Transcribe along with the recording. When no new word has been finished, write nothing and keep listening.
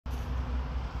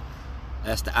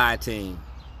That's the I-Team.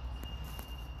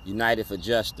 United for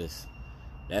Justice.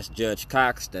 That's Judge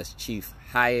Cox. That's Chief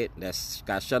Hyatt. That's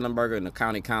Scott Schellenberger and the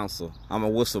County Council. I'm a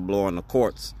whistleblower in the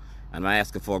courts, and I'm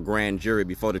asking for a grand jury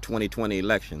before the 2020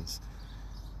 elections.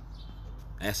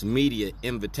 That's media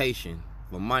invitation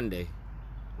for Monday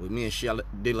with me and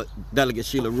Delegate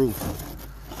Sheila Roof.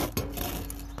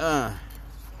 And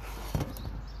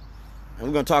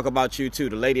we're going to talk about you too,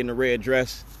 the lady in the red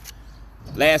dress.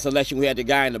 Last election we had the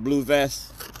guy in the blue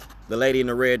vest, the lady in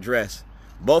the red dress.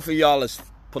 Both of y'all is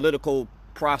political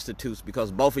prostitutes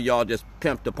because both of y'all just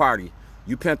pimped the party.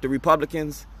 You pimped the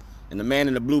Republicans, and the man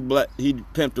in the blue blood, he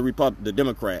pimped the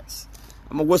Democrats.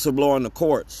 I'm a whistleblower in the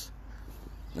courts,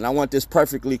 and I want this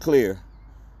perfectly clear.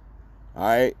 All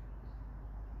right?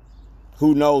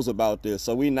 Who knows about this?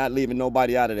 So we not leaving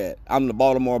nobody out of that. I'm the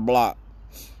Baltimore block.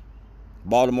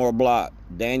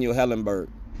 Daniel Hellenberg.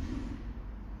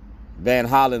 Van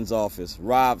Hollen's office.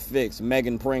 Rob Fix.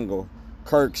 Megan Pringle.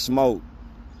 Kirk Smoke.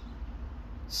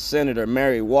 Senator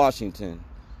Mary Washington.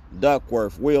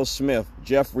 Duckworth. Will Smith.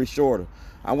 Jeffrey Shorter.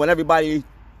 I want everybody.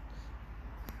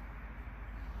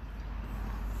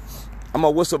 I'm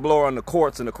a whistleblower in the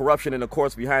courts and the corruption in the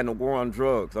courts behind the war on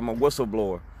drugs. I'm a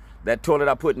whistleblower. That toilet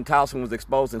I put in Towson was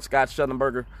exposed in Scott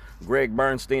Schellenberger, Greg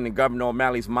Bernstein, and Governor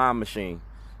O'Malley's mom machine.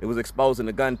 It was exposed in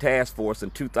the gun task force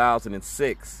in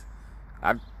 2006.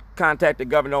 I contacted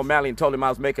Governor O'Malley and told him I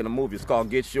was making a movie. It's called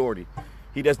Get Shorty.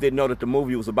 He just didn't know that the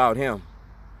movie was about him.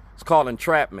 It's called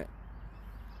Entrapment.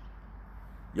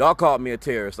 Y'all called me a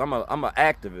terrorist. I'm an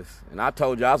activist. And I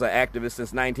told you I was an activist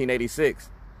since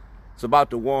 1986. It's about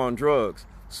the war on drugs.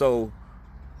 So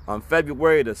on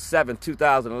February the 7th,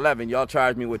 2011, y'all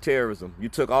charged me with terrorism. You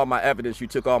took all my evidence. You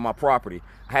took all my property.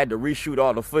 I had to reshoot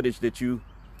all the footage that you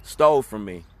stole from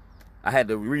me. I had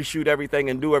to reshoot everything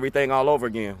and do everything all over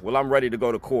again. Well, I'm ready to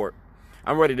go to court.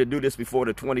 I'm ready to do this before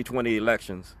the 2020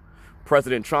 elections.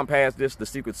 President Trump has this. The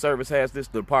Secret Service has this.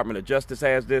 The Department of Justice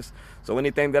has this. So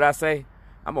anything that I say,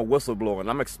 I'm a whistleblower, and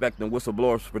I'm expecting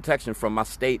whistleblowers protection from my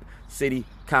state, city,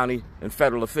 county, and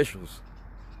federal officials.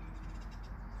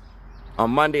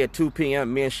 On Monday at 2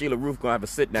 p.m., me and Sheila Roof going to have a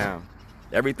sit-down.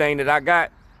 Everything that I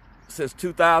got since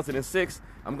 2006,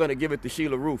 I'm going to give it to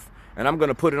Sheila Roof, and I'm going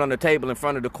to put it on the table in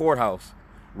front of the courthouse,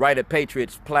 right at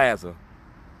Patriot Plaza.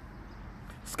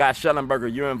 Scott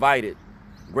Schellenberger, you're invited.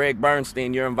 Greg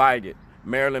Bernstein, you're invited.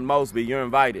 Marilyn Mosby, you're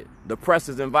invited. The press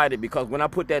is invited because when I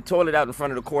put that toilet out in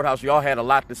front of the courthouse, y'all had a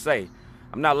lot to say.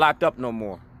 I'm not locked up no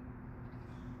more.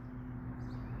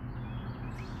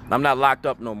 I'm not locked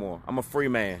up no more. I'm a free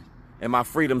man. And my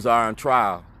freedoms are on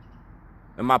trial.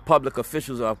 And my public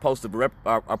officials are supposed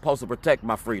to protect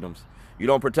my freedoms. You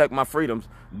don't protect my freedoms,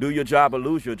 do your job or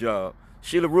lose your job.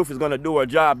 Sheila Roof is going to do her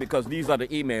job because these are the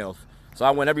emails. So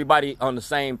I want everybody on the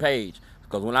same page.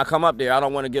 Because when I come up there, I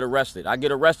don't want to get arrested. I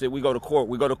get arrested, we go to court.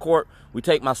 We go to court, we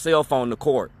take my cell phone to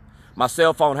court. My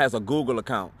cell phone has a Google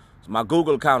account. So my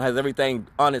Google account has everything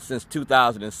on it since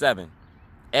 2007.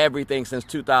 Everything since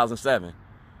 2007.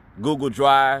 Google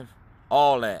Drive,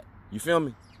 all that. You feel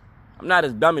me? I'm not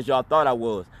as dumb as y'all thought I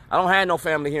was. I don't have no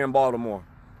family here in Baltimore.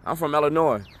 I'm from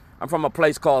Illinois. I'm from a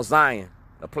place called Zion,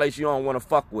 a place you don't want to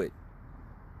fuck with.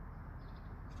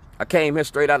 I came here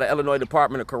straight out of Illinois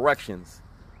Department of Corrections.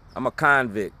 I'm a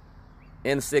convict,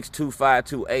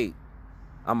 N62528.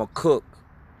 I'm a cook.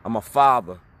 I'm a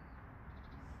father.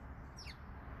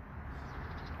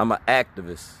 I'm an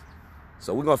activist.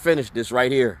 So we're going to finish this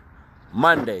right here.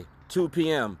 Monday, 2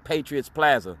 p.m., Patriots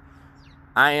Plaza.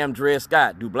 I am Dred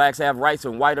Scott. Do blacks have rights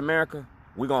in white America?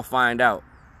 We're going to find out.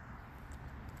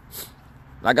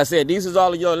 Like I said, these is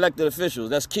all of your elected officials.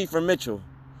 That's Kiefer Mitchell.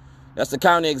 That's the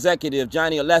county executive,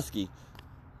 Johnny Oleski.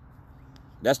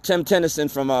 That's Tim Tennyson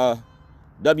from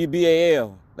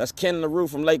WBAL. That's Ken LaRue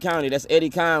from Lake County. That's Eddie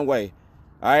Conway.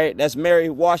 All right, that's Mary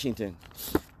Washington.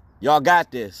 Y'all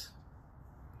got this.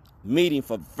 Meeting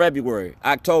for February,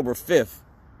 October 5th.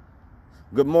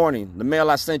 Good morning. The mail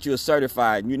I sent you is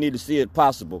certified. You need to see it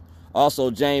possible.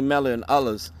 Also, Jane Mellon and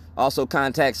others. Also,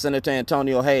 contact Senator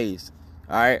Antonio Hayes.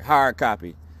 All right, hard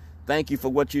copy. Thank you for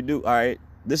what you do. All right,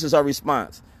 this is our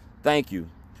response. Thank you.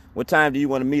 What time do you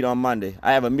want to meet on Monday?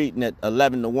 I have a meeting at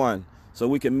 11 to 1, so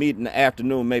we can meet in the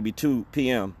afternoon, maybe 2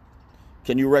 p.m.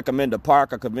 Can you recommend a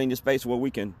park or convenient space where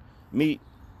we can meet?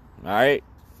 All right.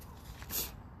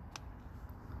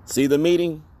 See the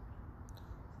meeting?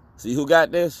 See who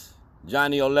got this?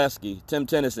 Johnny Oleski, Tim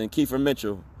Tennyson, Kiefer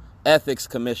Mitchell, Ethics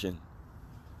Commission,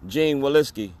 Gene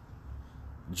Walisky,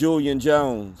 Julian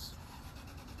Jones.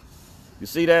 You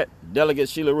see that? Delegate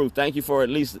Sheila Roof, thank you for at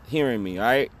least hearing me, all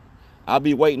right? I'll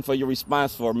be waiting for your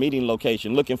response for a meeting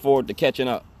location. Looking forward to catching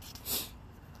up.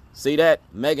 See that?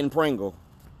 Megan Pringle.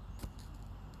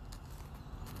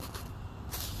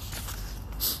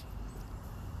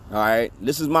 All right,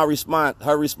 this is my response,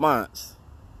 her response.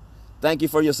 Thank you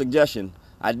for your suggestion.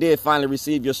 I did finally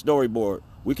receive your storyboard.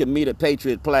 We can meet at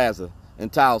Patriot Plaza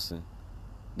in Towson.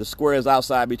 The square is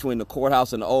outside between the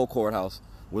courthouse and the old courthouse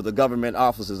where the government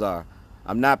offices are.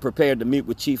 I'm not prepared to meet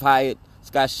with Chief Hyatt,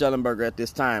 Scott Schellenberger at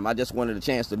this time. I just wanted a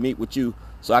chance to meet with you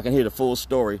so I can hear the full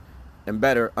story and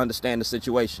better understand the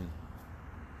situation.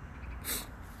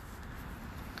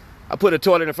 I put a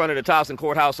toilet in front of the Towson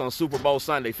courthouse on Super Bowl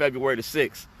Sunday, February the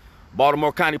 6th.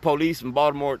 Baltimore County Police and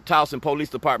Baltimore Towson Police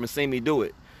Department seen me do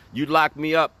it. You locked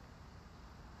me up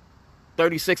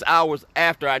 36 hours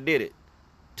after I did it,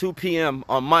 2 p.m.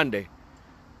 on Monday,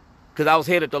 because I was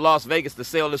headed to Las Vegas to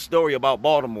sell this story about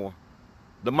Baltimore,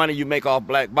 the money you make off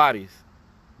black bodies,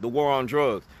 the war on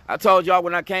drugs. I told y'all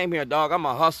when I came here, dog, I'm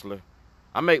a hustler.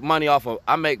 I make money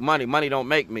money don't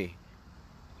make me.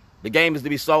 The game is to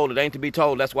be sold, it ain't to be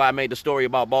told. That's why I made the story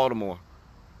about Baltimore.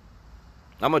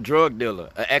 I'm a drug dealer,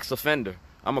 an ex-offender.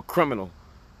 I'm a criminal.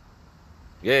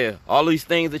 Yeah, all these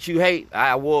things that you hate,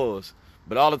 I was.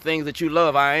 But all the things that you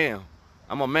love, I am.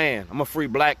 I'm a man. I'm a free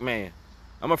black man.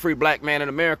 I'm a free black man in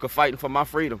America fighting for my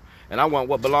freedom. And I want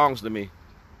what belongs to me.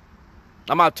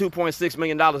 I'm out $2.6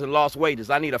 million in lost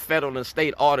wages. I need a federal and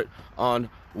state audit on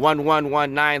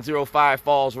 111905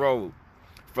 Falls Road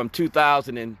from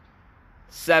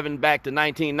 2007 back to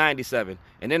 1997.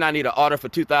 And then I need an audit for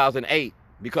 2008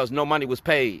 because no money was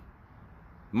paid.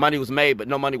 Money was made, but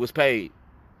no money was paid.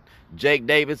 Jake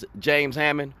Davis, James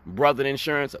Hammond, Brother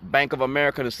Insurance, Bank of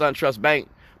America, and SunTrust Bank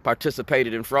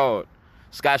participated in fraud.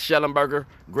 Scott Schellenberger,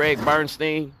 Greg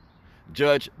Bernstein,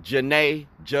 Judge Janae,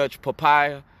 Judge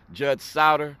Papaya, Judge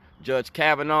Souter, Judge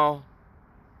Kavanaugh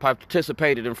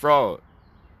participated in fraud.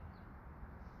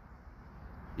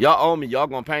 Y'all owe me. Y'all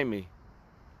gonna pay me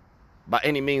by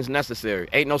any means necessary.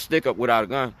 Ain't no stick up without a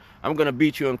gun. I'm gonna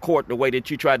beat you in court the way that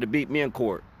you tried to beat me in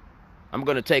court. I'm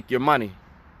gonna take your money.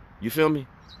 You feel me?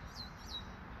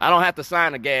 I don't have to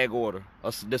sign a gag order,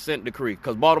 a dissent decree,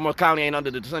 because Baltimore County ain't under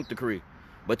the dissent decree.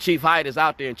 But Chief Hyatt is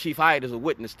out there, and Chief Hyatt is a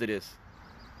witness to this.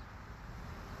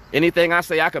 Anything I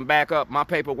say, I can back up. My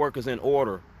paperwork is in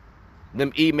order.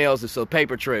 Them emails is a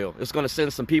paper trail. It's going to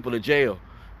send some people to jail,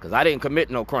 because I didn't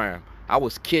commit no crime. I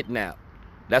was kidnapped.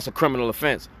 That's a criminal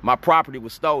offense. My property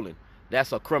was stolen.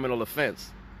 That's a criminal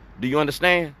offense. Do you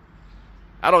understand?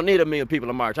 I don't need 1 million people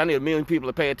to march. I need 1 million people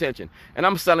to pay attention. And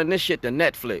I'm selling this shit to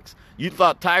Netflix. You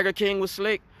thought Tiger King was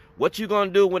slick? What you gonna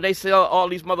do when they sell all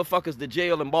these motherfuckers to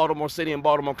jail in Baltimore City and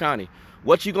Baltimore County?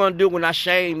 What you gonna do when I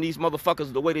shame these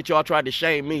motherfuckers the way that y'all tried to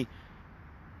shame me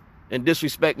and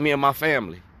disrespect me and my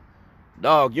family?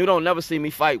 Dog, you don't never see me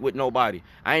fight with nobody.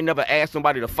 I ain't never asked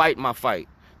somebody to fight my fight.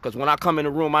 Because when I come in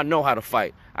the room, I know how to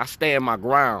fight. I stand my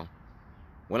ground.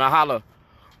 When I holler,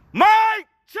 Mike,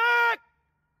 check!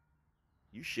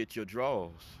 You shit your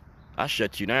drawers. I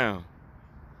shut you down.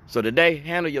 So today,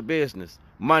 handle your business.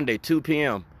 Monday, 2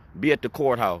 p.m., be at the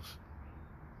courthouse.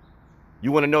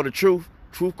 You want to know the truth?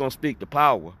 Truth gonna speak to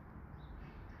power.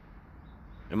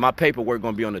 And my paperwork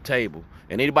gonna be on the table.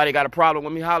 And anybody got a problem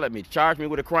with me, holler at me. Charge me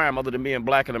with a crime other than being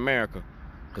black in America.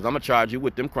 Because I'm gonna charge you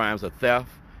with them crimes of theft,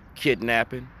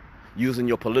 kidnapping, using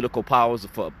your political powers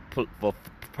for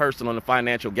personal and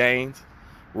financial gains,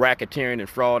 racketeering and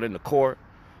fraud in the court.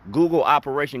 Google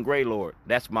Operation Greylord.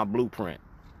 That's my blueprint.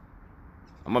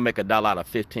 I'm gonna make $1 out of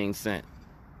 15 cents.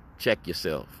 Check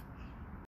yourself.